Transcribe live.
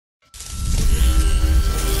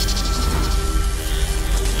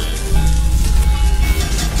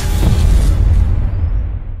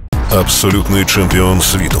Абсолютний чемпіон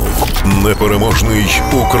світу. Непереможний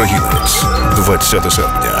українець. 20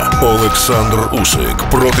 серпня. Олександр Усик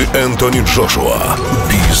проти Ентоні Джошуа.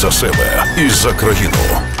 Бій за себе і за країну.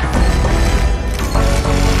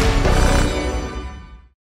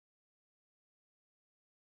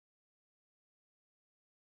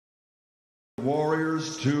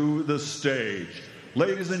 Warriors to the stage.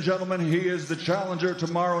 Ladies and gentlemen, he is the challenger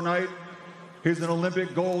tomorrow night. He's an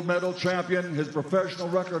Olympic gold medal champion. His professional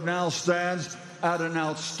record now stands at an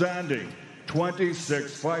outstanding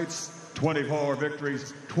 26 fights, 24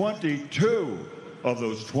 victories, 22 of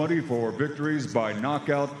those 24 victories by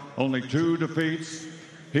knockout, only 2 defeats.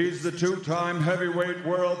 He's the two-time heavyweight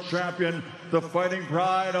world champion, the fighting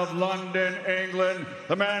pride of London, England,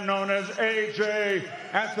 the man known as AJ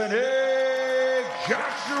Anthony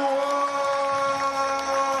Joshua.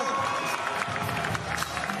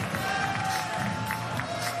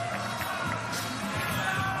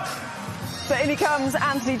 So in he comes,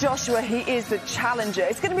 Anthony Joshua. He is the challenger.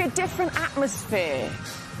 It's going to be a different atmosphere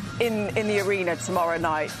in the arena tomorrow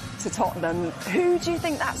night to Tottenham. Who do you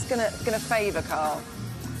think that's going to favour, Carl?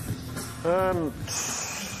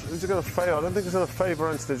 Who's it going to favour? I don't think it's going to favour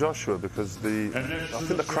Anthony Joshua because I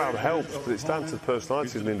think the crowd helps, but it's down to the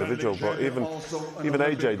personality of the individual. But even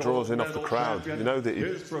AJ draws in off the crowd. You know that he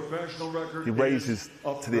raises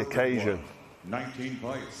to the occasion. 19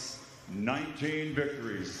 fights, 19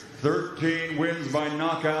 victories, 13 wins by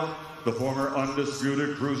knockout. The former undisputed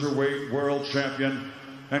cruiserweight world champion,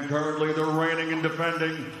 and currently the reigning and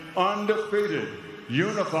defending undefeated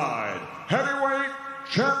unified heavyweight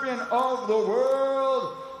champion of the world,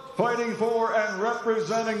 fighting for and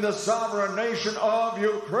representing the sovereign nation of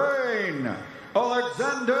Ukraine,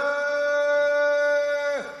 Alexander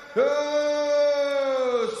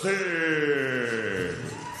Usyk.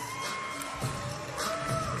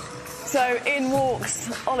 So in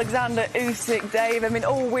walks Alexander Usyk, Dave. I mean,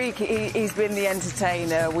 all week he's been the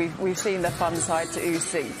entertainer. We've seen the fun side to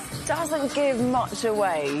Usyk. Doesn't give much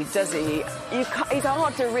away, does he? He's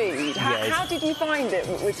hard to read. How did you find it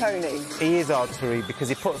with Tony? He is hard to read because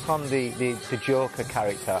he puts on the Joker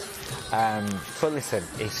character. But listen,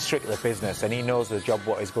 he's strictly business and he knows the job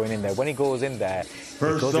what is going in there. When he goes in there,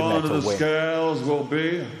 first on to the scales will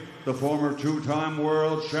be the former two-time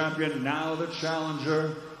world champion, now the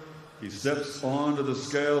challenger. He steps onto the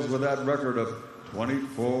scales with that record of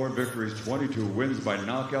 24 victories, 22 wins by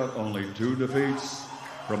knockout, only 2 defeats.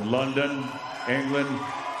 From London, England,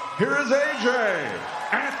 here is AJ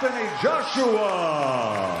Anthony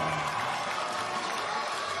Joshua.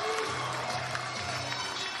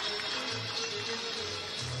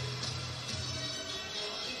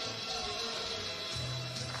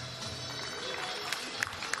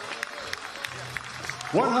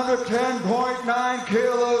 $110.9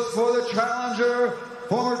 kilos for the challenger,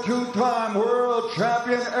 former two-time world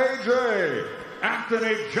champion AJ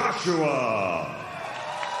Anthony Joshua.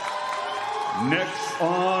 Next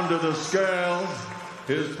on to the scales,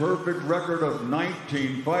 his perfect record of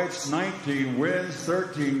 19 fights, 19 wins,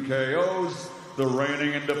 13 KOs, the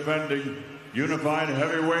reigning and defending unified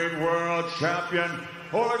heavyweight world champion,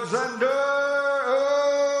 Alexander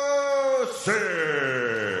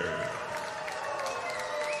Usyk.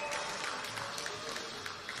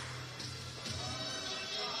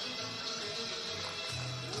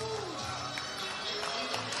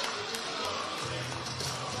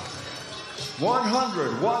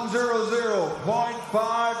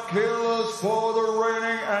 $100.5 kilos for the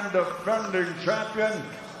reigning and defending champion,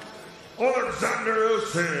 Alexander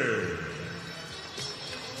Usyk.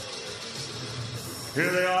 Here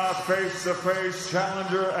they are, face-to-face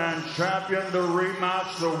challenger and champion. The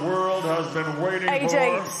rematch the world has been waiting for.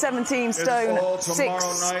 AJ, 17 stone,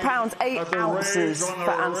 6 pounds, 8 ounces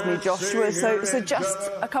for Anthony Joshua. So just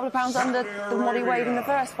a couple of pounds under than what he weighed in the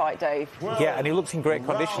first fight, Dave. Yeah, and he looks in great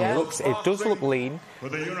condition. It does look lean,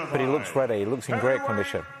 but he looks ready. He looks in great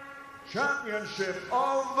condition. Championship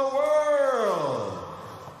of the world.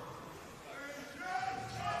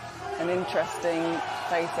 An interesting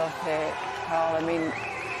face-off here, Carl. I mean,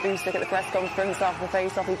 Usyk at the press conference after the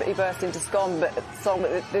face-off, he burst into song, but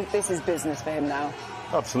this is business for him now.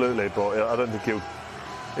 Absolutely, but I don't think he'll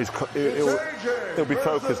be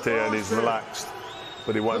focused here and he's relaxed,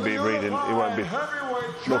 but he won't be reading, he won't be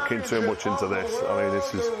looking too much into this. I mean,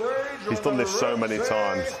 he's done this so many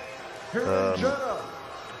times.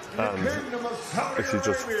 And this is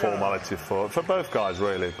just formality for both guys,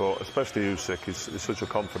 really, but especially Usyk. He's such a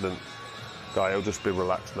confident guy. He'll just be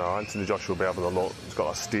relaxed now. Anthony Joshua will be having a look. He's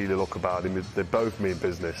got a steely look about him. They both mean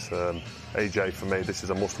business. AJ, for me, this is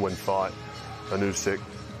a must-win fight, and Usyk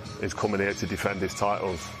is coming here to defend his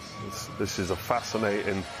titles. This is a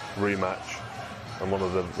fascinating rematch, and one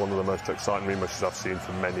of the most exciting rematches I've seen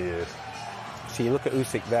for many years. So you look at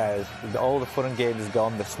Usyk there, all the fun and games is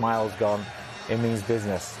gone, the smile's gone, it means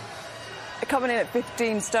business. Coming in at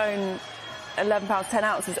 15 stone, 11 pounds 10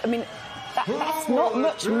 ounces, I mean, that's not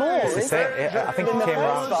much more, is it? I think it came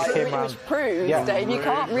around. Which proves, Dave, you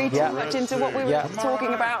can't read too much into what we were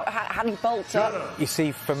talking about, how he bulked up. You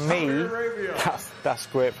see, for me, that's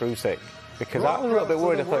great for Usyk. Because I was a little bit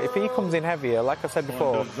worried. I thought if he comes in heavier, like I said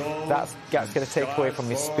before, that's going to take away from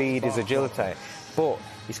his speed, his agility. But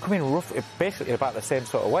he's coming rough, basically about the same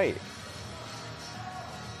sort of weight.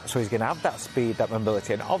 So he's going to have that speed, that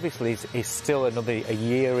mobility, and obviously he's still a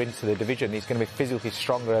year into the division. He's going to be physically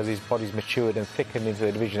stronger as his body's matured and thickened into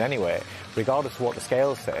the division anyway, regardless of what the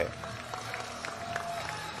scales say.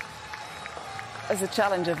 As a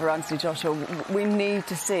challenger for Anthony Joshua, we need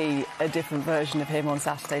to see a different version of him on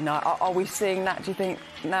Saturday night. Are we seeing that, do you think,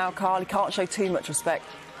 now, Carl? He can't show too much respect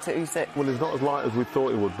to Usyk. Well, he's not as light as we thought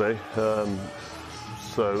he would be.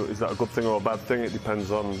 So is that a good thing or a bad thing? It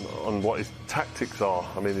depends on what his tactics are.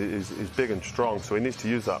 I mean, he's big and strong, so he needs to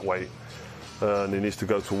use that weight, and he needs to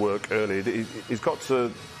go to work early. He's got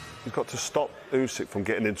to stop Usyk from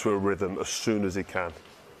getting into a rhythm as soon as he can.